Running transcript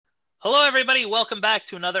Hello, everybody. Welcome back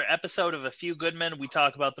to another episode of A Few Good Men. We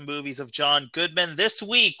talk about the movies of John Goodman. This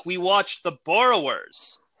week, we watched The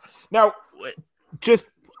Borrowers. Now, Wait, just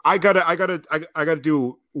I gotta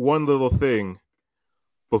do one little thing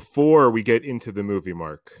before we get into the movie,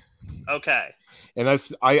 Mark. Okay. And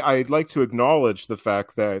I'd like to acknowledge the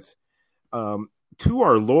fact that to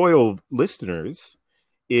our loyal listeners,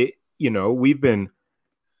 we've been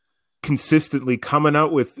consistently coming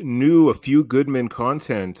out with new A Few Good Men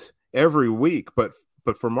content every week, but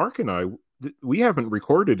for Mark and I, we haven't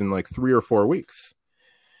recorded in like 3 or 4 weeks.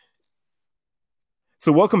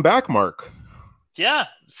 So welcome back, Mark. Yeah,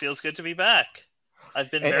 it feels good to be back. I've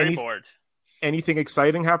been A- very Any bored. anything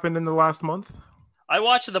exciting happened in the last month? I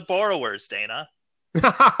watched The Borrowers, Dana.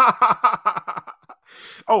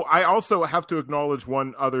 Oh, I also have to acknowledge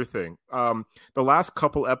one other thing. The last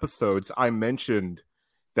couple episodes, I mentioned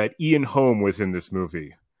that Ian Holm was in this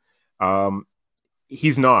movie.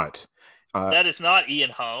 He's not. Uh, That is not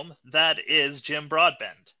Ian Holm. That is Jim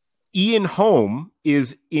Broadbent. Ian Holm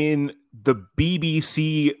is in the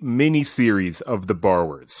BBC miniseries of The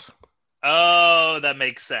Borrowers. Oh, that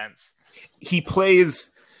makes sense. He plays.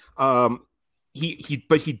 But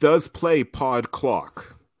he does play Pod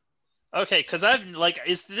Clock. Okay, because I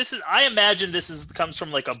imagine comes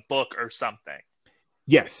from like a book or something.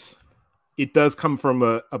 Yes, it does come from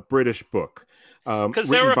a British book, Because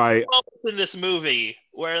there written were a few by. moments in this movie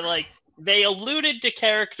where like they alluded to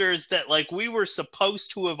characters that like we were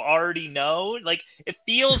supposed to have already known. Like it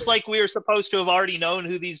feels like we were supposed to have already known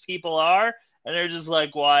who these people are, and they're just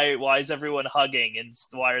like, why is everyone hugging and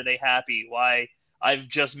why are they happy? Why I've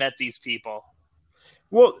just met these people.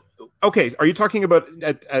 Well, okay. Are you talking about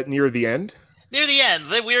at near the end? Near the end,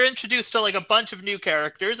 we were introduced to like a bunch of new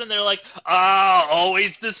characters, and they're like,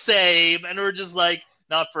 always the same, and we're just like,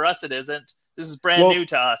 not for us, it isn't. This is brand Well, new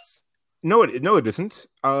to us. no, it isn't.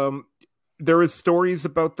 There is stories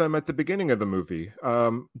about them at the beginning of the movie,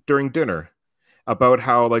 during dinner, about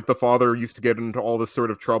how like the father used to get into all this sort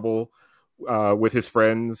of trouble with his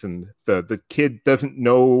friends, and the kid doesn't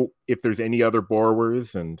know if there's any other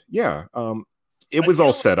borrowers, and yeah, it I was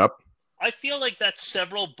all feel set up. I feel like that's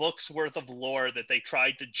several books worth of lore that they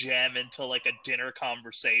tried to jam into like a dinner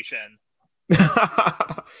conversation.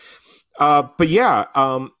 But yeah,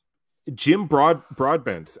 Jim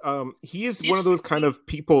Broadbent. He is one of He's those kind of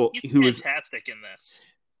people he's who is, fantastic in this.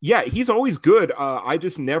 yeah, he's always good. I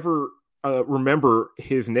just never remember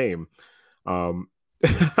his name. Um,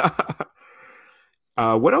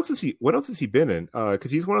 what else has he been in?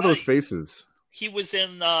 Because he's one of Uh, those faces. he was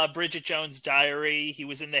in Bridget Jones' Diary. He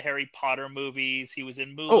was in the Harry Potter movies. He was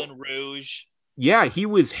in Oh, Moulin Rouge, yeah, he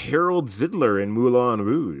was Harold Zidler in Moulin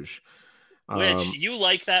Rouge. which Um, you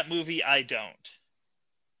like that movie. I don't.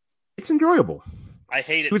 it's enjoyable. I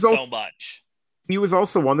hate He it was so also much. he was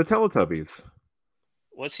also on the Teletubbies.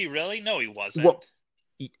 Was he really? No, he Well, wasn't.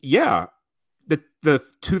 yeah, the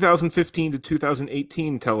 2015 to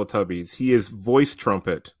 2018 Teletubbies. He is voice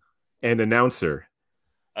trumpet and announcer.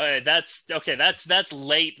 That's okay. That's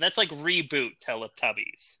late. That's like reboot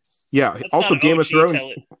Teletubbies. Yeah, That's not also Game of OG Thrones.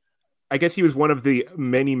 Tele. I guess he was one of the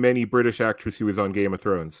many British actors who was on Game of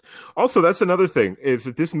Thrones. Also, that's another thing is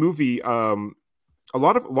that this movie, a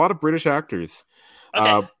lot of British actors. Okay,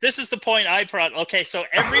 Uh, this is the point I brought. Okay, so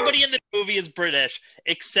everybody in the movie is British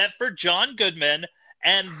except for John Goodman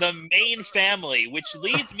and the main family, which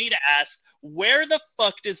leads me to ask, where the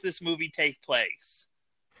fuck does this movie take place?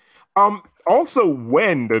 also,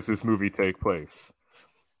 when does this movie take place?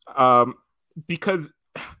 Um, because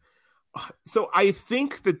so I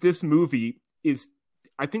think this movie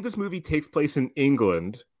takes place in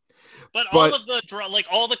England, But all but of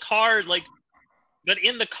all the car, but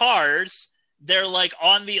in the cars, they're like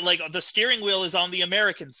on the steering wheel is on the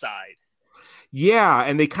American side. yeah,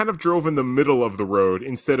 and they kind of drove in the middle of the road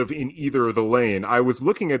instead of in either of the lane. I was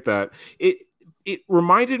looking at that. It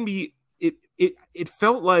reminded me. It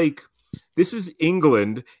felt like this is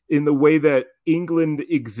England in the way that England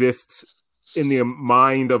exists in the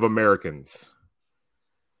mind of Americans.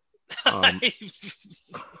 Um,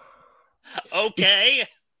 Okay.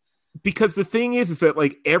 because the thing is that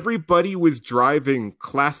like everybody was driving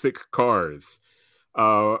classic cars,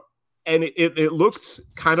 uh, and it looked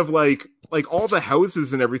kind of like all the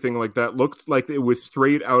houses and everything like that looked like it was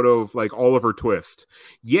straight out of like Oliver Twist.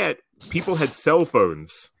 Yet people had cell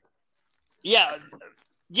phones. Yeah,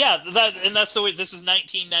 yeah, that's the way. This is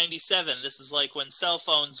 1997. This is like when cell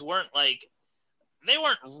phones weren't like they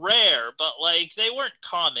weren't rare, but like they weren't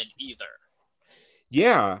common either.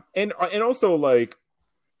 Yeah, and also like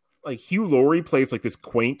like Hugh Laurie plays like this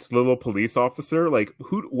quaint little police officer. Like,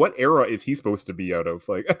 what era is he supposed to be out of?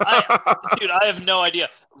 Like, I, dude, I have no idea.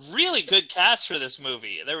 Really good cast for this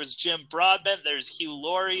movie. There was Jim Broadbent, there's Hugh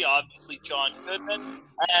Laurie, obviously John Goodman,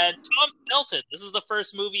 and Tom Felton. This is the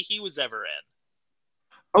first movie he was ever in.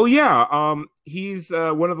 oh yeah, he's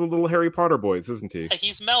one of the little Harry Potter boys, isn't he?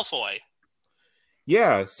 He's Malfoy.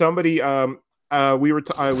 Yeah, somebody. I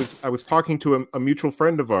was talking to a mutual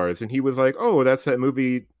friend of ours, and he was like, "Oh, that's that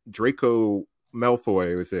movie Draco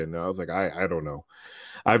Malfoy was in." And I was like, I don't know.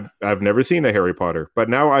 I've never seen a Harry Potter, but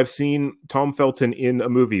now I've seen Tom Felton in a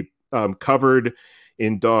movie covered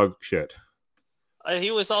in dog shit.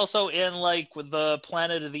 He was also in like with the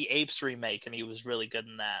Planet of the Apes remake, and he was really good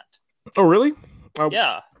in that. Oh, really?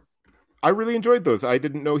 Yeah. I really enjoyed those. I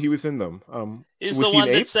didn't know he was in them. He's the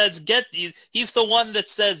one that says, he's the one that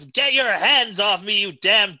says, "Get your hands off me, you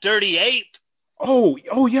damn dirty ape."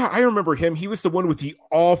 Oh yeah, I remember him. He was the one with the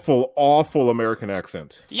awful American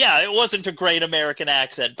accent. Yeah, it wasn't a great American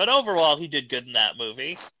accent, but overall he did good in that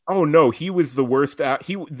movie. Oh no, he was the worst.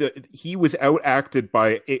 He was outacted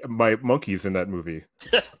by monkeys in that movie.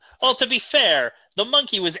 Well, to be fair, the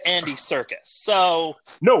monkey was Andy Serkis, so...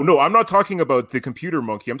 No, I'm not talking about the computer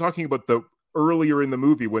monkey. I'm talking about the earlier in the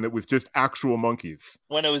movie when it was just actual monkeys.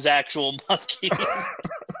 When it was actual monkeys.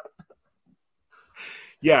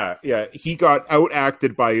 Yeah, he got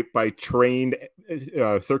outacted by trained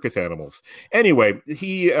circus animals. Anyway,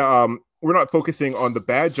 we're not focusing on the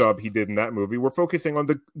bad job he did in that movie. We're focusing on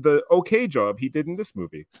the okay job he did in this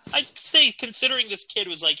movie. I'd say, considering this kid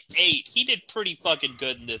was like 8, he did pretty fucking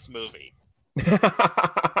good in this movie.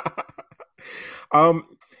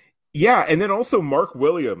 Yeah, and then also Mark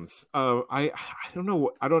Williams. I don't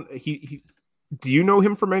know. He do you know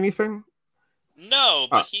him from anything? No,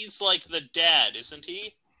 but he's like the dad, isn't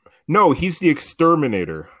he? No, he's the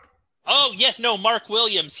exterminator. Oh yes, no, Mark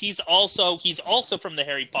Williams. He's also from the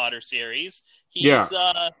Harry Potter series. He's he's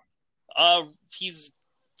the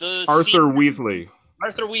Arthur Weasley.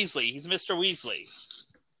 Arthur Weasley. He's Mr. Weasley.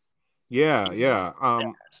 Yeah.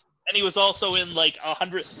 And he was also in like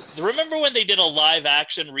 100. Remember when they did a live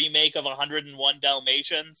action remake of 101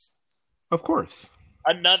 Dalmatians? Of course.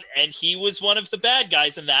 And he was one of the bad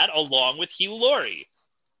guys in that, along with Hugh Laurie.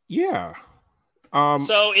 Yeah.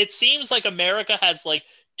 So it seems like America has like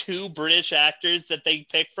 2 British actors that they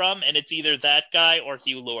pick from, and it's either that guy or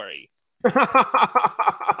Hugh Laurie.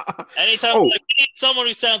 Anytime we need someone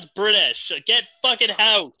who sounds British, get fucking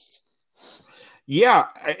House. Yeah,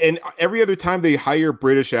 and every other time they hire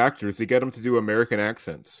British actors, they get them to do American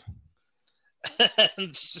accents.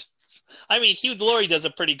 I mean, Hugh Laurie does a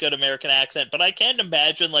pretty good American accent, but I can't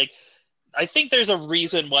imagine, like, I think there's a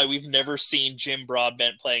reason why we've never seen Jim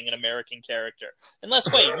Broadbent playing an American character.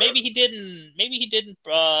 Unless, wait, maybe he didn't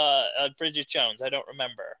Bridget Jones. I don't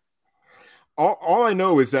remember. All I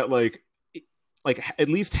know is that, like at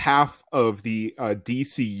least half of the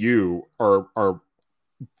DCU are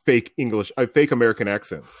fake English, fake American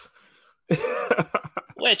accents.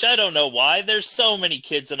 Which I don't know why. There's so many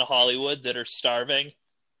kids in Hollywood that are starving.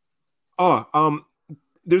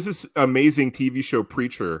 There's this amazing TV show,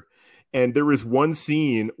 Preacher, and there is one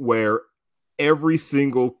scene where every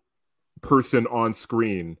single person on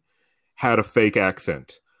screen had a fake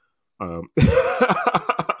accent.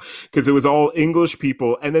 Because it was all English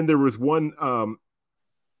people, and then there was one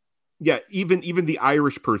even the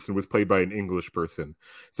Irish person was played by an English person.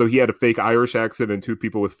 So he had a fake Irish accent and 2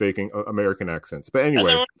 people with fake American accents. But anyway, and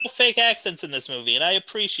there were no fake accents in this movie, and I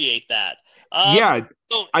appreciate that. I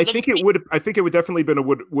think it would definitely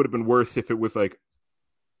would have been worse if it was like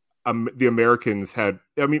the Americans had.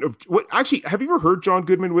 I mean, actually, have you ever heard John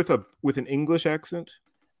Goodman with an English accent?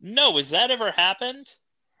 No, has that ever happened?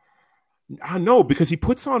 No, because he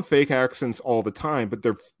puts on fake accents all the time, but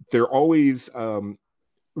they're always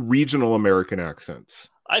regional American accents.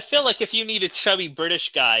 I feel like if you need a chubby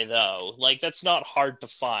British guy, though, like that's not hard to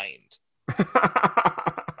find.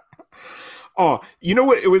 Oh, you know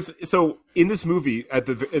what? It was so in this movie at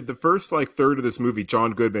the first like third of this movie,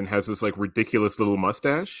 John Goodman has this like ridiculous little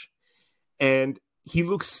mustache, and he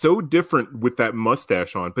looks so different with that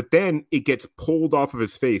mustache on. But then it gets pulled off of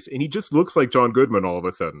his face, and he just looks like John Goodman all of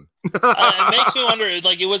a sudden. It makes me wonder,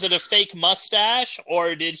 like, was it a fake mustache,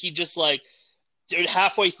 or did he just like? Dude,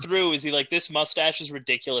 halfway through, is he like, this mustache is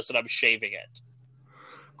ridiculous and I'm shaving it?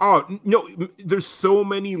 Oh, no, there's so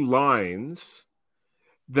many lines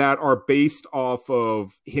that are based off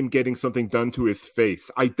of him getting something done to his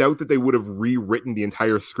face. I doubt that they would have rewritten the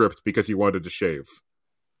entire script because he wanted to shave.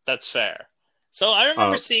 That's fair. So I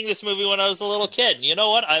remember seeing this movie when I was a little kid. And you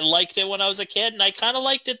know what? I liked it when I was a kid, and I kind of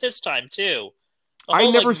liked it this time, too.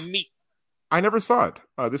 I never saw it.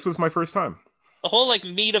 This was my first time. The whole like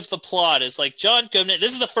meat of the plot is like John Goodman.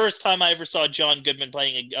 This is the first time I ever saw John Goodman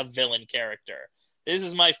playing a villain character. This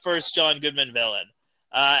is my first John Goodman villain,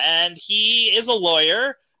 and he is a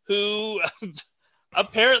lawyer who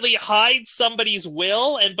apparently hides somebody's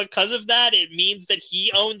will, and because of that, it means that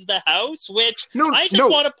he owns the house. Which I just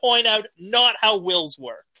want to point out, not how wills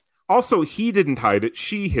work. Also, he didn't hide it;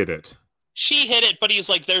 she hid it. She hid it, but he's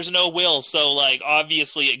like, "There's no will, so like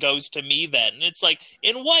obviously it goes to me then." And it's like,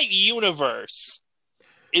 in what universe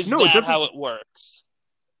is that how it works?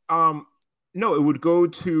 No, it would go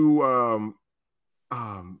to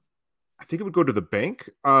I think it would go to the bank.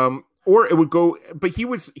 Or it would go, but he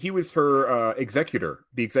was her executor,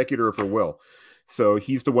 the executor of her will. So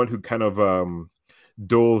he's the one who kind of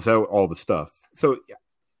doles out all the stuff. So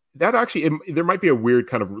that actually, there might be a weird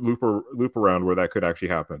kind of loop around where that could actually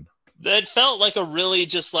happen. That felt like a really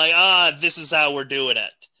just like, this is how we're doing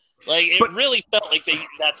it. Like, really felt like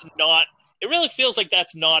that's not, it really feels like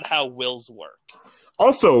that's not how wills work.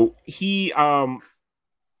 Also, he's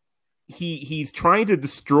trying to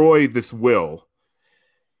destroy this will,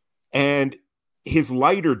 and his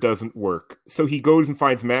lighter doesn't work. So he goes and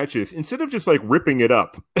finds matches instead of just like ripping it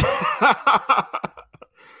up.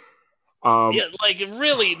 Yeah, like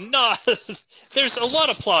really not. There's a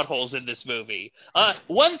lot of plot holes in this movie.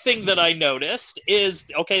 One thing that I noticed is,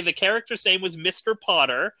 okay, the character's name was Mr.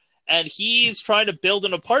 Potter, and he's trying to build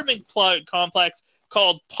an apartment complex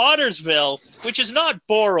called Pottersville, which is not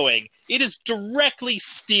borrowing. It is directly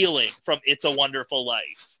stealing from It's a Wonderful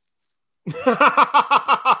Life.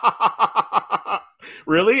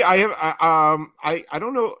 Really? I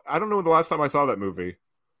don't know. I don't know the last time I saw that movie.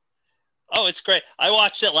 Oh, it's great. I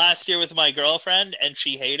watched it last year with my girlfriend, and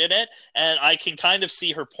she hated it, and I can kind of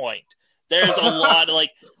see her point. There's a lot of,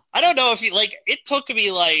 like, I don't know if you, like, it took me,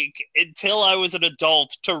 like, until I was an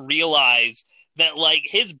adult to realize that, like,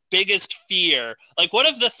 his biggest fear, like, one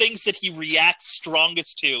of the things that he reacts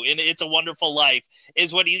strongest to in It's a Wonderful Life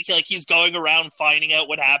is when he's going around finding out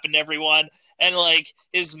what happened to everyone, and, like,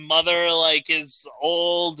 his mother, like, is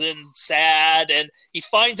old and sad, and he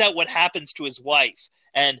finds out what happens to his wife.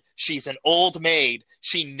 And she's an old maid.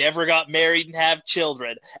 She never got married and have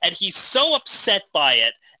children. And he's so upset by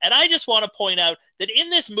it. And I just want to point out that in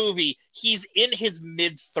this movie, he's in his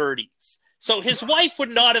mid-30s. So his wife would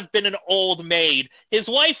not have been an old maid. His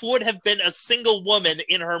wife would have been a single woman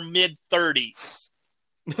in her mid-30s.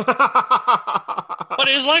 But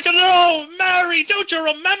he's like, no, Mary, don't you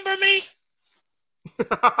remember me?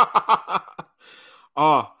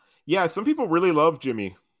 Yeah, some people really love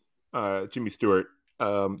Jimmy Stewart.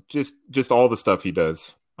 Just all the stuff he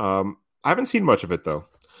does. I haven't seen much of it though.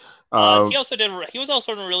 He was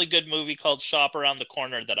also in a really good movie called Shop Around the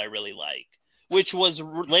Corner that I really like, which was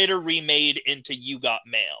later remade into You Got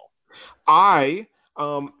Mail. I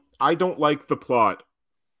don't like the plot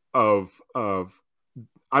of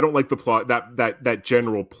I don't like the plot that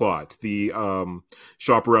general plot, the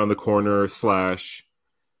Shop Around the Corner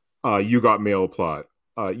 / You Got Mail plot.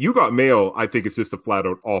 You Got Mail, I think, is just a flat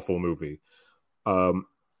out awful movie.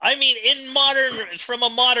 I mean, from a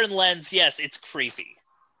modern lens, yes, it's creepy.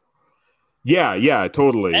 Yeah,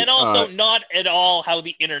 totally. And also not at all how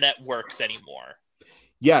the internet works anymore.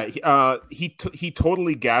 Yeah, he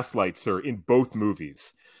totally gaslights her in both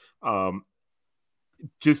movies.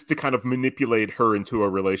 Just to kind of manipulate her into a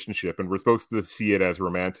relationship, and we're supposed to see it as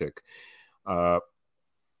romantic. Yeah,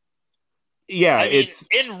 I mean,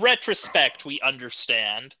 in retrospect, we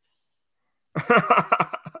understand.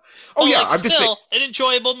 Yeah, I'm still an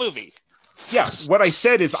enjoyable movie. Yeah, what I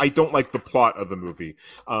said is I don't like the plot of the movie.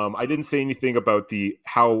 I didn't say anything about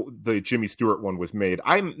how the Jimmy Stewart one was made.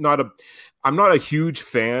 I'm not a huge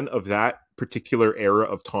fan of that particular era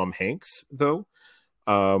of Tom Hanks, though.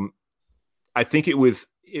 I think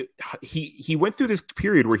he went through this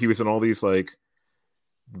period where he was in all these like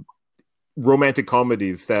romantic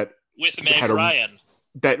comedies that with Meg Ryan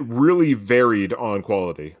that really varied on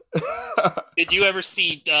quality. Did you ever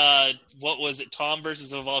see what was it, Tom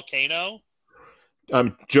versus the Volcano?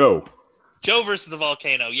 Joe versus the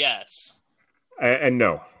Volcano, yes. And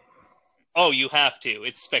no. Oh, you have to.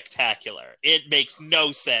 It's spectacular. It makes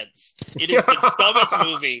no sense. It is the dumbest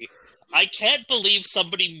movie. I can't believe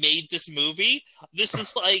somebody made this movie. This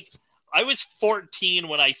is like, I was 14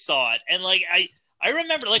 when I saw it, and like I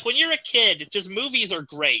remember, like, when you're a kid, just movies are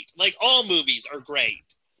great. Like, all movies are great.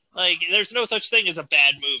 Like, there's no such thing as a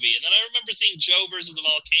bad movie. And then I remember seeing Joe versus the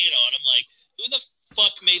Volcano, and I'm like, who the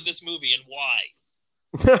fuck made this movie and why?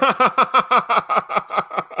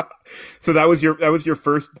 So that was your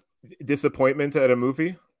first disappointment at a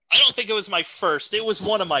movie? I don't think it was my first. It was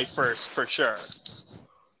one of my first, for sure.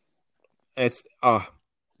 It's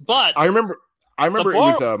But I remember the it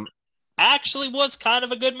was Borat actually was kind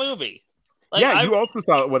of a good movie. Like yeah, you also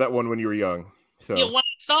saw that one when you were young. yeah, So when I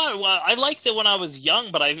saw it, well, I liked it when I was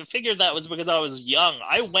young, but I figured that was because I was young.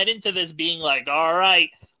 I went into this being like, all right,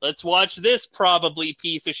 let's watch this probably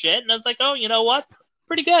piece of shit. And I was like, oh, you know what?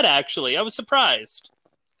 Pretty good, actually. I was surprised.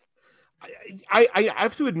 I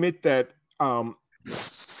have to admit that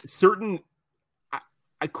certain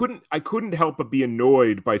I couldn't help but be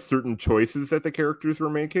annoyed by certain choices that the characters were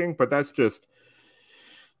making, but that's just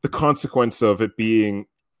the consequence of it being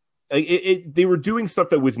they were doing stuff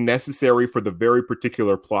that was necessary for the very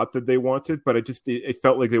particular plot that they wanted, but it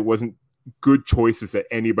felt like it wasn't good choices that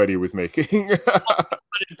anybody was making. What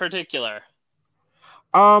in particular?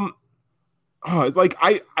 um like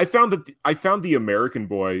I found the American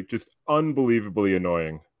boy just unbelievably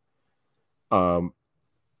annoying. Um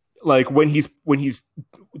like when he's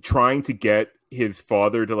trying to get his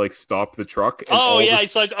father to like stop the truck and Oh, all yeah, the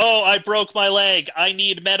it's like, oh, I broke my leg. I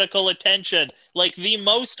need medical attention. Like the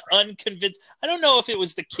most unconvinced. I don't know if it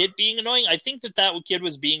was the kid being annoying. I think that kid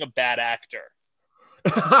was being a bad actor.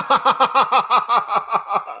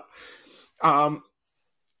 um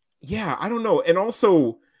yeah, I don't know. And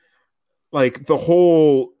also like the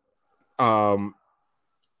whole um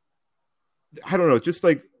I don't know, just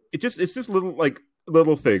like it's just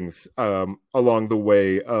little things along the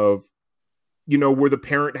way of where the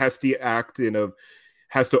parent has to overreact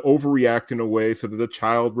in a way so that the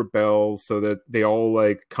child rebels so that they all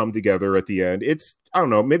like come together at the end. It's I don't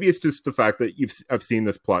know, maybe it's just the fact that I've seen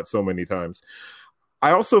this plot so many times.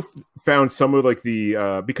 I also found some of like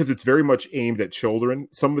the because it's very much aimed at children,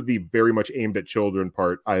 some of the very much aimed at children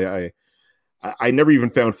part I never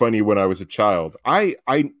even found funny when I was a child. I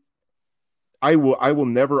will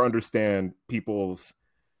never understand people's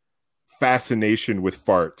fascination with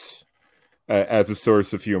farts as a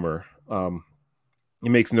source of humor. It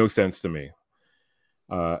makes no sense to me.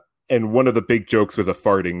 Uh, and one of the big jokes was a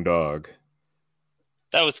farting dog.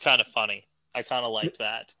 That was kind of funny. I kind of liked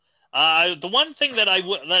that. The one thing that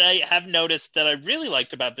that I have noticed that I really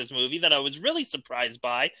liked about this movie that I was really surprised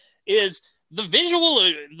by is the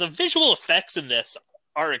visual effects in this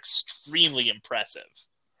are extremely impressive.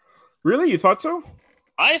 Really, you thought so?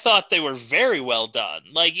 I thought they were very well done.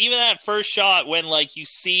 Like even that first shot when like you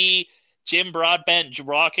see Jim Broadbent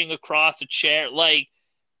rocking across a chair, like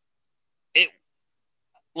it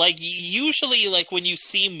like usually like when you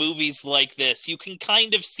see movies like this, you can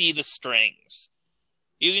kind of see the strings.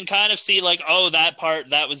 You can kind of see like, oh, that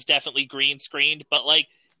part that was definitely green screened, but like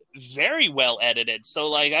very well edited. So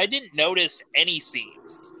like I didn't notice any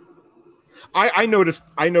scenes. I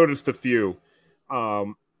noticed a few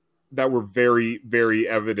um, that were very very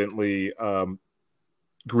evidently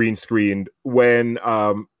green screened when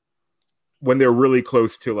they're really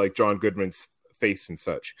close to like John Goodman's face and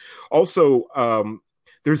such. Also,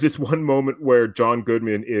 there's this one moment where John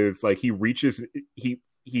Goodman is like he reaches he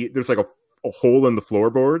there's like a hole in the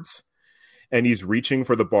floorboards and he's reaching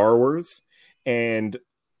for the borrowers and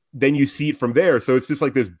then you see it from there. So it's just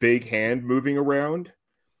like this big hand moving around,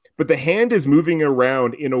 but the hand is moving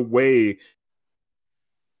around in a way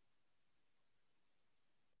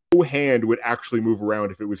no hand would actually move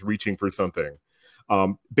around if it was reaching for something.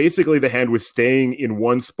 Basically, the hand was staying in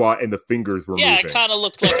one spot and the fingers were moving. It kind of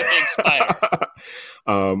looked like a big spider.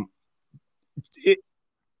 It,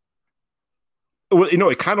 well,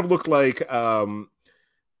 it kind of looked like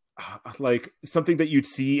something that you'd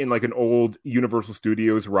see in like an old Universal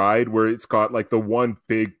Studios ride where it's got like the one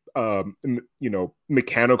big,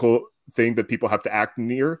 mechanical thing that people have to act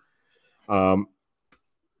near.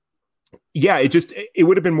 Yeah, it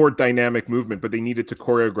would have been more dynamic movement, but they needed to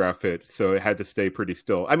choreograph it, so it had to stay pretty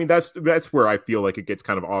still. I mean, that's where I feel like it gets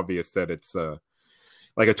kind of obvious that it's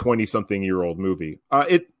like a 20-something-year-old movie.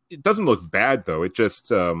 It doesn't look bad though. It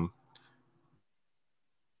just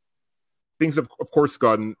things have of course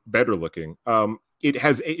gotten better looking.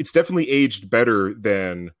 It's definitely aged better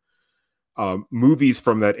than movies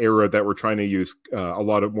from that era that were trying to use a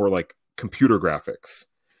lot of more like computer graphics.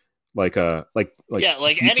 Like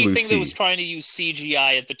anything that was trying to use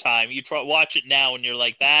CGI at the time, you watch it now and you're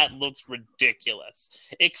like, that looks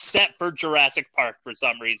ridiculous. Except for Jurassic Park for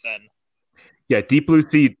some reason. Yeah, Deep Blue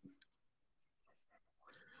Sea.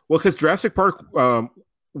 Well, because Jurassic Park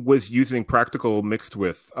was using practical mixed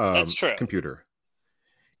with That's true. Computer.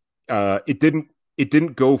 It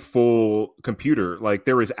didn't go full computer. Like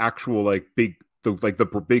there was actual like the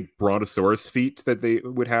big brontosaurus feet that they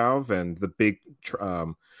would have, and the big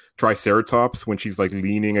Triceratops when she's like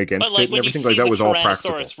leaning against but, like, it and everything like that was all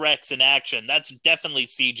practical. Tyrannosaurus Rex in action, that's definitely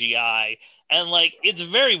CGI, and like it's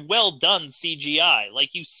very well done CGI.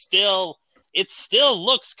 Like you still it still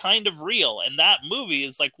looks kind of real. And that movie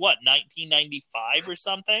is like, what, 1995 or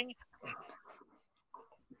something?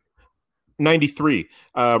 93.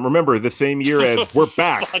 Remember, the same year as We're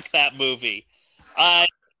Back. Fuck that movie. I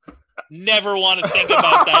never want to think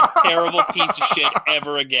about that terrible piece of shit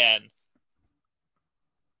ever again.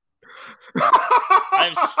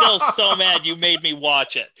 I'm still so mad you made me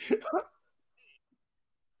watch it.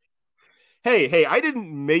 Hey, I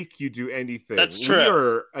didn't make you do anything. That's true. We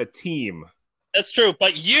are a team. That's true,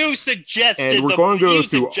 but you suggested and we're going to go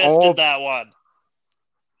through all that one.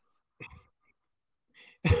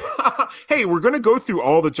 Hey, we're going to go through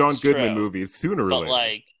all the John Goodman movies sooner or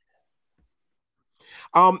later.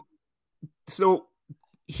 So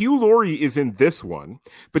Hugh Laurie is in this one,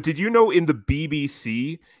 but did you know in the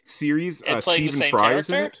BBC series, Stephen Fry is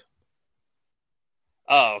in it?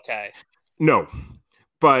 Oh, okay. No,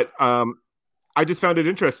 but I just found it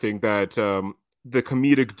interesting that the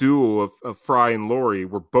comedic duo of Fry and Laurie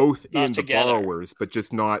were both in The Borrowers, but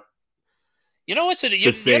just not. You know what's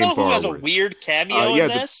you know who has a weird cameo in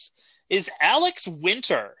this? Is Alex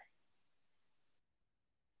Winter.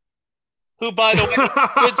 Who, by the way,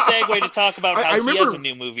 good segue to talk about how he has a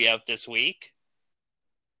new movie out this week.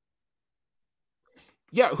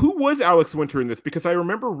 Yeah, who was Alex Winter in this? Because I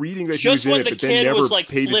remember reading that he was in it, but then never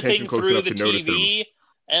paid attention close enough to notice him.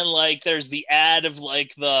 And like, there's the ad of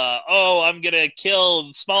like I'm gonna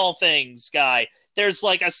kill small things guy. There's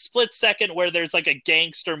like a split second where there's like a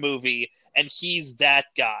gangster movie, and he's that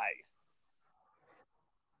guy.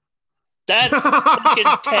 That's fucking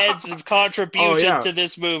Ted's contribution to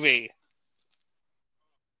this movie.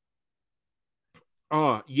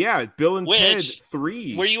 Oh, yeah, Bill and Ted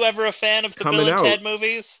 3. Were you ever a fan of the Bill and Ted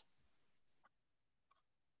movies?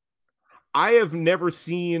 I have never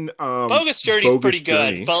seen Bogus Journey's pretty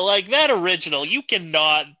good, but like that original, you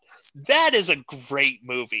cannot. That is a great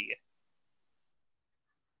movie.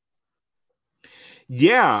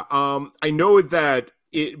 Yeah, I know that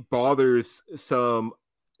it bothers some.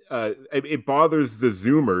 It bothers the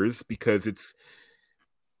Zoomers because it's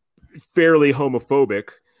fairly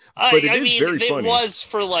homophobic. But it is very funny. It was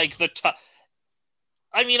for like the time.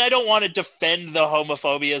 I mean, I don't want to defend the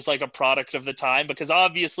homophobia as like a product of the time, because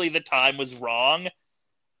obviously the time was wrong.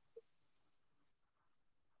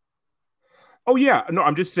 Oh yeah, no,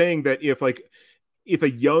 I'm just saying that if a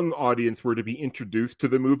young audience were to be introduced to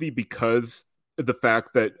the movie because of the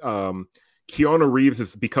fact that Keanu Reeves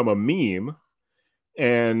has become a meme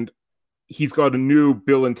and he's got a new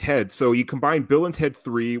Bill and Ted. So you combine Bill and Ted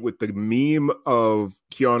 3 with the meme of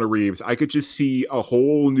Keanu Reeves. I could just see a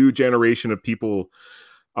whole new generation of people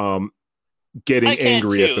getting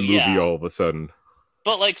angry at the movie all of a sudden.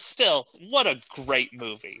 But like, still, what a great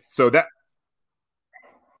movie. So that,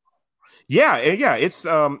 yeah, it's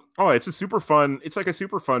it's a super fun. It's like a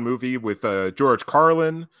super fun movie with George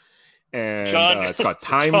Carlin. And it's got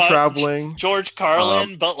time traveling. George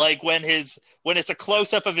Carlin, but like when it's a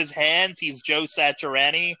close up of his hands, he's Joe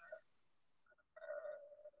Satriani.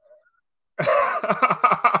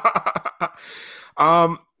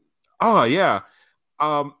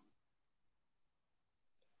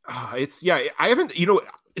 It's I haven't,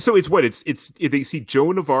 so it's what it's they see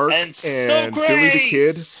Joan of Arc and Billy the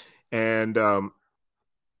Kid and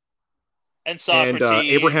Socrates and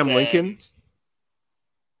Abraham Lincoln.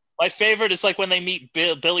 My favorite is like when they meet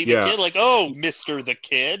Billy the Kid, like, oh, Mr. the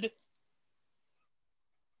Kid.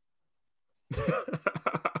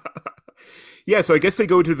 Yeah, so I guess they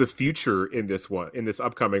go to the future in this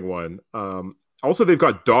upcoming one. Also, they've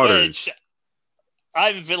got daughters.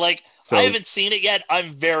 I haven't seen it yet.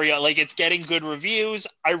 I'm very it's getting good reviews.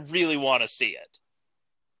 I really want to see it.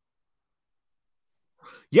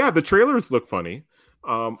 Yeah, the trailers look funny.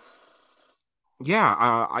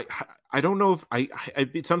 I don't know if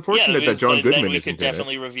it's unfortunate that John Goodman isn't in it. Then we could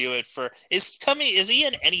definitely review it for. Is he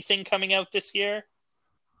in anything coming out this year?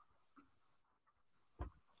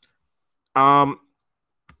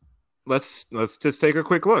 Let's just take a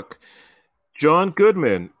quick look. John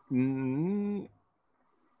Goodman,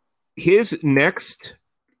 his next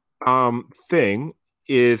thing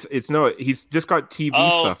is he's just got TV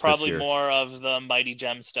stuff. Probably this year. More of the Mighty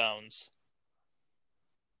Gemstones.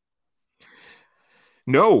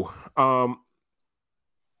 No, The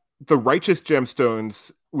Righteous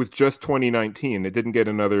Gemstones was just 2019. It didn't get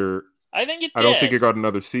another. I think it did. I don't think it got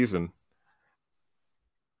another season.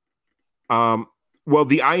 Well,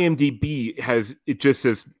 the IMDb just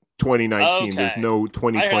says 2019. Okay. There's no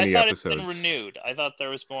 2020 I thought episodes. It's been renewed. I thought there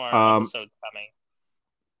was more episodes coming.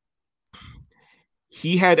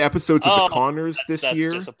 He had episodes of The Conners this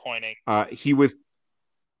year. That's disappointing. He was.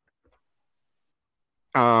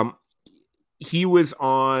 he was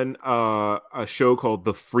on a show called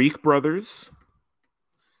The Freak Brothers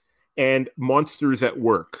and Monsters at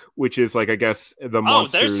Work, which is like I guess the Oh, there's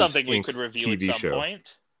Monsters something we Inc. could review at TV some show.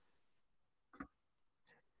 point.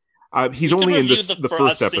 He's We could only in review this the for a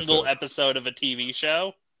first single episode, episode of a TV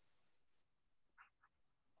show.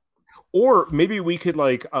 or maybe we could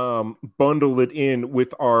like bundle it in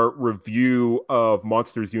with our review of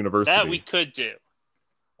Monsters That we University. could do.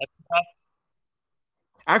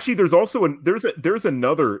 Actually, there's a Monsters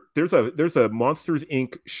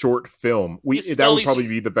Inc. short film. That would probably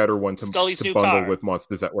be the better one Scully's to new bundle car. with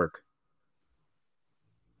Monsters at Work.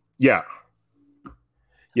 Yeah,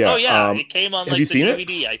 Oh yeah. yeah, it came on Have you like the seen it?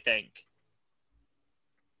 DVD, I think.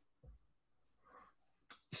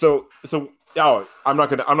 So I'm not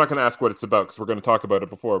gonna ask what it's about because we're gonna talk about it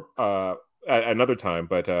before at another time.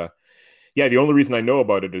 But yeah, the only reason I know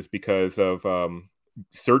about it is because of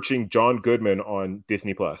searching John Goodman on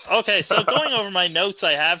Disney Plus. Okay, so going over my notes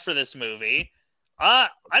I have for this movie, I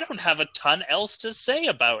don't have a ton else to say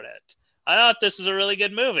about it. I thought this was a really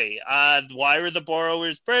good movie. Why were the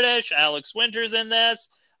borrowers British? Alex Winter's in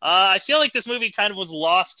this. I feel like this movie kind of was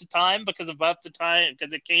lost to time because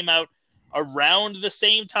it came out around the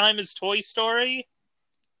same time as Toy Story.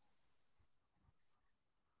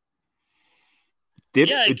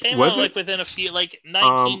 It came out like within a few, like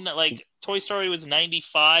 19, like Toy Story was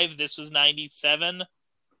 95. This was 97.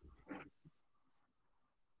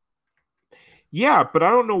 Yeah, but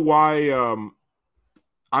I don't know why.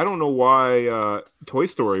 Toy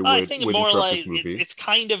Story would. I think would more like this movie. it's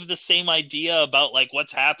kind of the same idea about like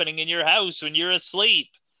what's happening in your house when you're asleep,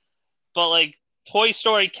 but like Toy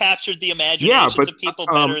Story captured the imaginations of people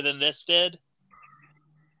better than this did.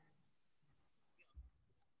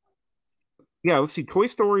 Yeah, let's see. Toy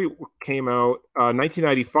Story came out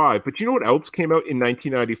 1995, but you know what else came out in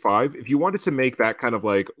 1995? If you wanted to make that kind of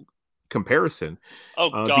like comparison, oh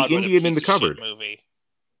God, The Indian in the Cupboard movie.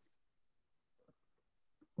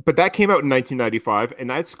 But that came out in 1995, and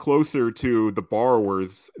that's closer to The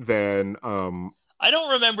Borrowers than I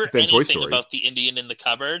don't remember anything about The Indian in the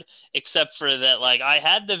Cupboard except for that, like I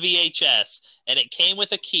had the VHS and it came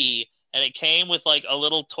with a key and it came with like a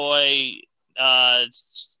little toy,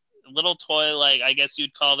 like I guess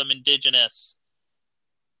you'd call them indigenous.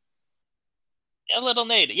 A little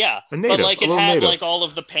native, yeah. But like it had like all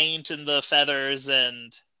of the paint and the feathers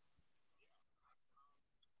and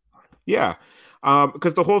yeah.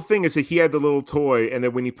 Because the whole thing is that he had the little toy, and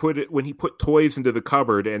then when he put toys into the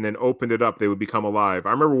cupboard and then opened it up, they would become alive. I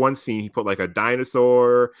remember one scene he put like a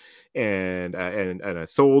dinosaur and a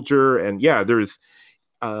soldier, and yeah, there's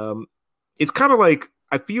it's kind of like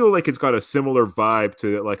I feel like it's got a similar vibe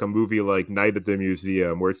to like a movie like Night at the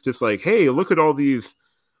Museum, where it's just like, hey, look at all these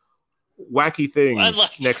wacky things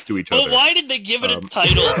next to each other. Well, why did they give it a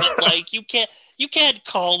title that like you can't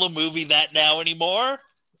call a movie that now anymore?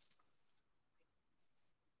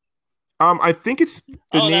 I think it's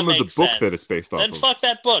the name of the book that it's based off of. Then fuck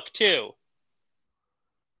that book too.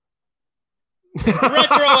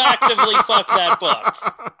 Retroactively fuck that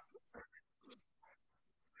book.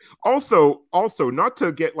 Also, not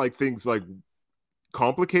to get like things like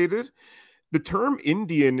complicated, the term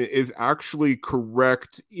Indian is actually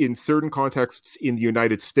correct in certain contexts in the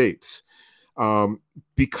United States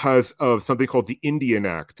because of something called the Indian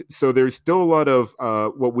Act. So there's still a lot of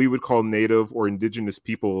what we would call native or indigenous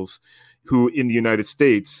peoples who in the United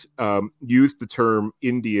States use the term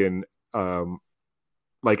Indian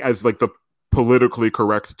like as like the politically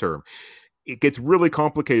correct term. It gets really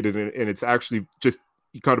complicated and it's actually just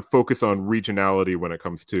you got to focus on regionality when it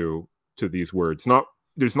comes to these words.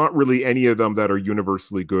 There's not really any of them that are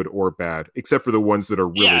universally good or bad, except for the ones that are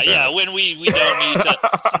really bad. Yeah, when we don't need to.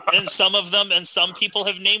 And some of them, and some people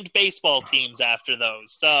have named baseball teams after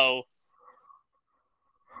those. So,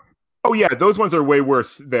 oh yeah, those ones are way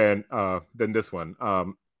worse than this one.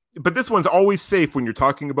 But this one's always safe when you're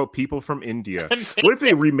talking about people from India. What if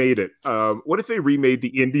they remade it? What if they remade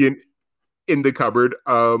the Indian in the Cupboard?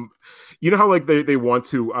 You know how like they want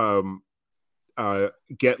to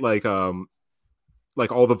get like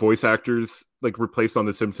all the voice actors like replaced on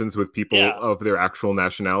The Simpsons with people of their actual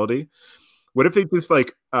nationality. What if they just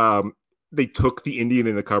like they took the Indian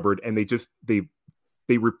in the Cupboard and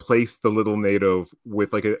they replaced the little native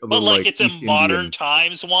with like a little but like it's East a modern Indian,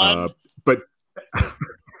 times one. But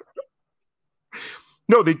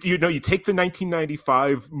no, you take the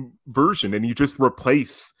 1995 version and you just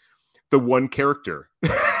replace the one character.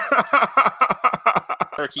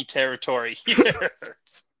 Turkey territory here.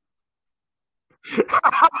 None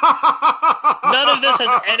of this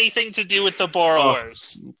has anything to do with the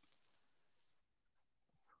borrowers.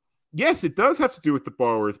 Yes, it does have to do with the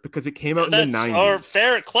borrowers because it came out in the That's or 90s.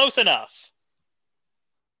 fair, close enough.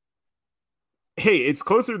 Hey, it's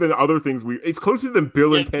closer than other things it's closer than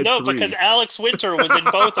Bill Yeah, and Ted no, because 3. Alex Winter was in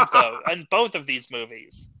both of these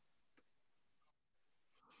movies.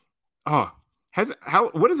 Ah,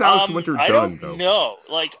 what has Alex Winter I done don't though? know.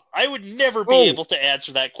 Like, I would never be Oh, able to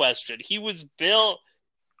answer that question. He was Bill.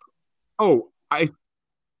 oh,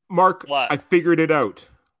 Mark, What? I figured it out.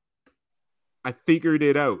 I figured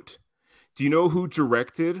it out. Do you know who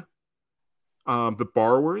directed The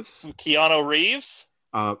Borrowers? Keanu Reeves?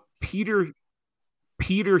 Uh, Peter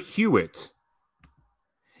Hewitt.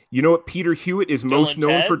 You know what Peter Hewitt is Bill most and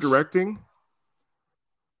known for Ted's? directing?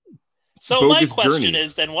 So my Bogus question Journey.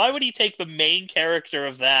 is then why would he take the main character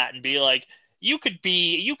of that and be like, you could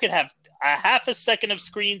have a half a second of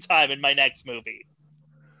screen time in my next movie?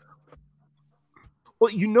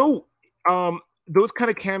 Well, those kind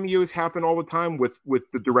of cameos happen all the time with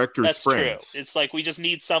the director's That's true. friends. It's like we just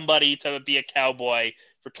need somebody to be a cowboy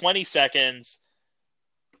for 20 seconds.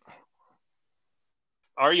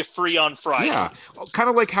 Are you free on Friday? Yeah, kind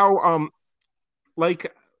of like how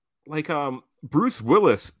like Bruce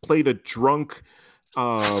Willis played a drunk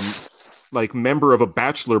like member of a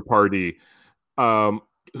bachelor party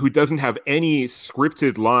who doesn't have any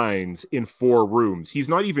scripted lines in Four Rooms. He's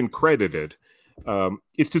not even credited.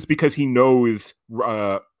 It's just because he knows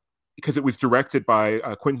because it was directed by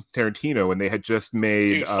Quentin Tarantino and they had just made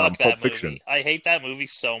Dude, fuck Pulp that Fiction. movie. I hate that movie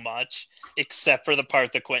so much, except for the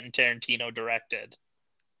part that Quentin Tarantino directed.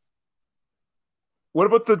 What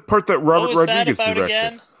about the part that What Robert was that Rodriguez about directed?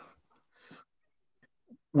 again?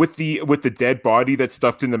 With the dead body that's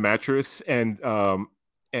stuffed in the mattress and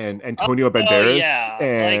Antonio Oh Banderas yeah,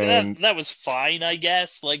 like and that was fine, I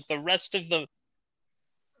guess. Like like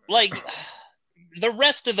the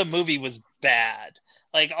rest of the movie was bad.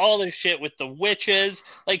 Like all the shit with the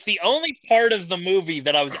witches. Like the only part of the movie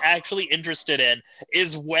that I was actually interested in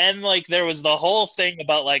is when like there was the whole thing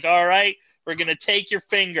about like, all right, we're gonna take your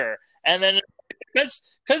finger, and then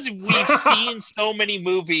because we've seen so many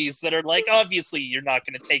movies that are like, obviously you're not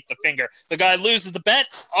going to take the finger. The guy loses the bet,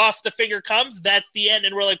 off the finger comes, that's the end,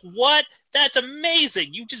 and we're like, what? That's amazing!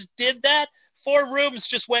 You just did that. Four Rooms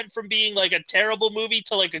just went from being like a terrible movie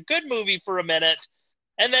to like a good movie for a minute,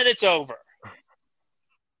 and then it's over.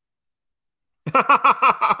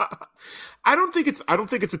 I don't think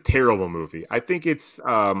it's a terrible movie. I think it's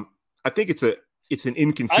an I think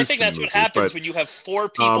inconsistent that's what movie, happens when you have four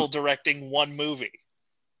people um directing one movie.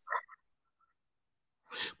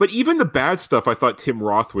 but even the bad stuff I thought Tim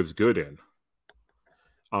Roth was good in.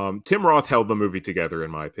 Tim Roth held the movie together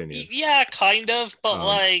in my opinion. Yeah, kind of, but Um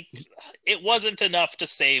like, it wasn't enough to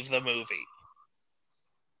save the movie.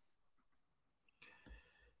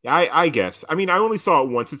 I guess. I mean, I only saw it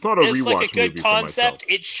once. It's not a It's like a rewatch good movie for concept.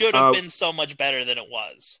 myself. It should have Uh, been so much better than it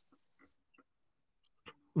was.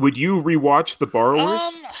 would you rewatch The Um, Borrowers?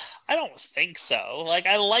 I don't think so. Like,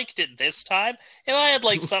 I liked it this time. If I had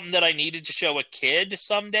like something that I needed to show a kid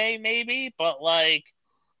someday, maybe, but like,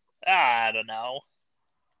 I don't know.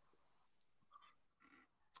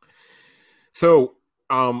 So,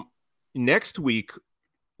 next week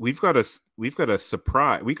we've got a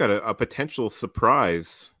surprise. We got a potential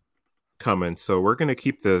surprise coming. So we're gonna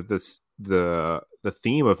keep the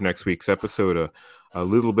theme of next week's episode a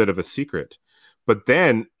little bit of a secret. But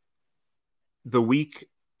then the week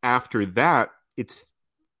after that, it's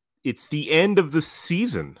the end of the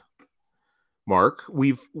season. Mark,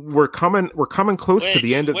 we're coming close to the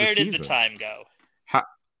Which, end of the where did the season. time go?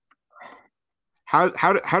 How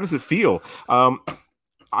how does it feel?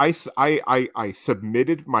 I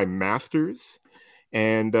submitted my masters,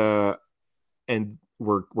 and we're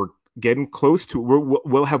getting close to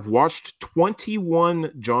we'll have watched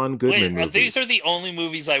 21 John Wait, Goodman these are movies. the only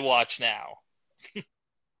movies I watch now.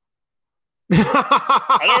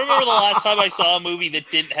 I don't remember the last time I saw a movie that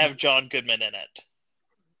didn't have John Goodman in it.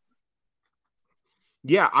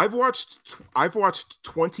 Yeah, I've watched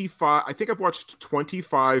 25. I think I've watched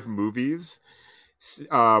 25 movies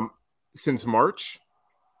um since March.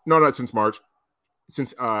 No, not since March.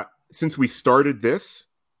 Since we started this.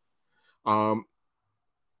 Um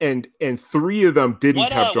and three of them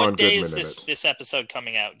didn't have What John day is Goodman in this it. this episode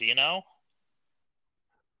coming out? Do you know?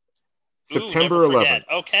 Ooh, never September forget.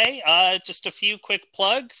 11th. Okay, just a few quick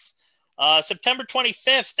plugs. September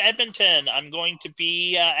 25th, Edmonton. I'm going to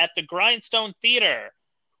be at the Grindstone Theater.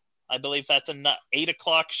 I believe that's an 8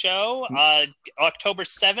 o'clock show. October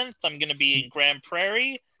 7th, I'm going to be in Grand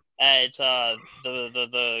Prairie at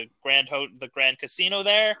the Grand Casino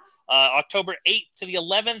there. October 8th to the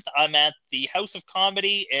 11th, I'm at the House of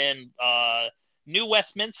Comedy in New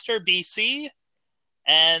Westminster, BC.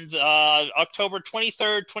 And October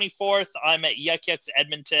 23rd, 24th, I'm at Yuck Yucks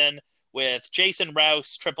Edmonton with Jason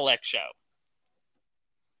Rouse, Triple X Show.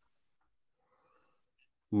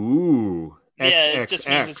 Ooh, Yeah, it just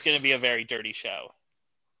means it's going to XXX. be a very dirty show.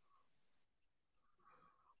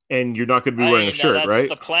 And you're not going to be wearing a shirt, That's right?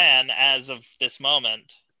 the plan as of this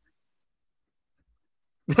moment.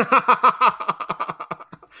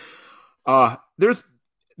 There's,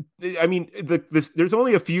 I mean, there's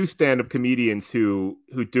only a few stand-up comedians who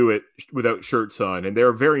do it without shirts on, and they're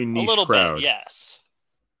a very A niche little bit, crowd. yes.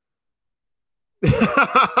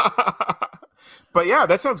 But yeah,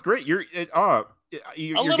 that sounds great. You're A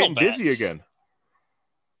little getting bit. busy again.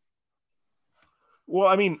 Well,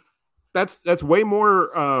 I mean, that's way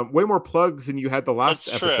more plugs than you had the last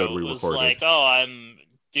That's episode true. we It was recorded. like, oh, I'm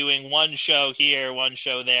doing one show here, one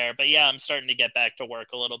show there. But yeah, I'm starting to get back to work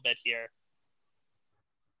a little bit here.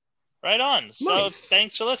 Right on. So Nice.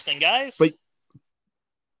 thanks for listening, guys.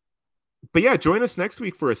 But yeah, join us next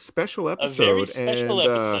week for a special A episode. very special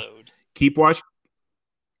and, episode. Keep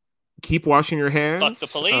washing your hands. Fuck the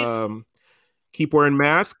police. Keep wearing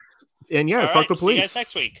masks. And yeah, All fuck right, the we'll see you police. guys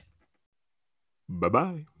next week.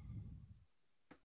 Bye-bye.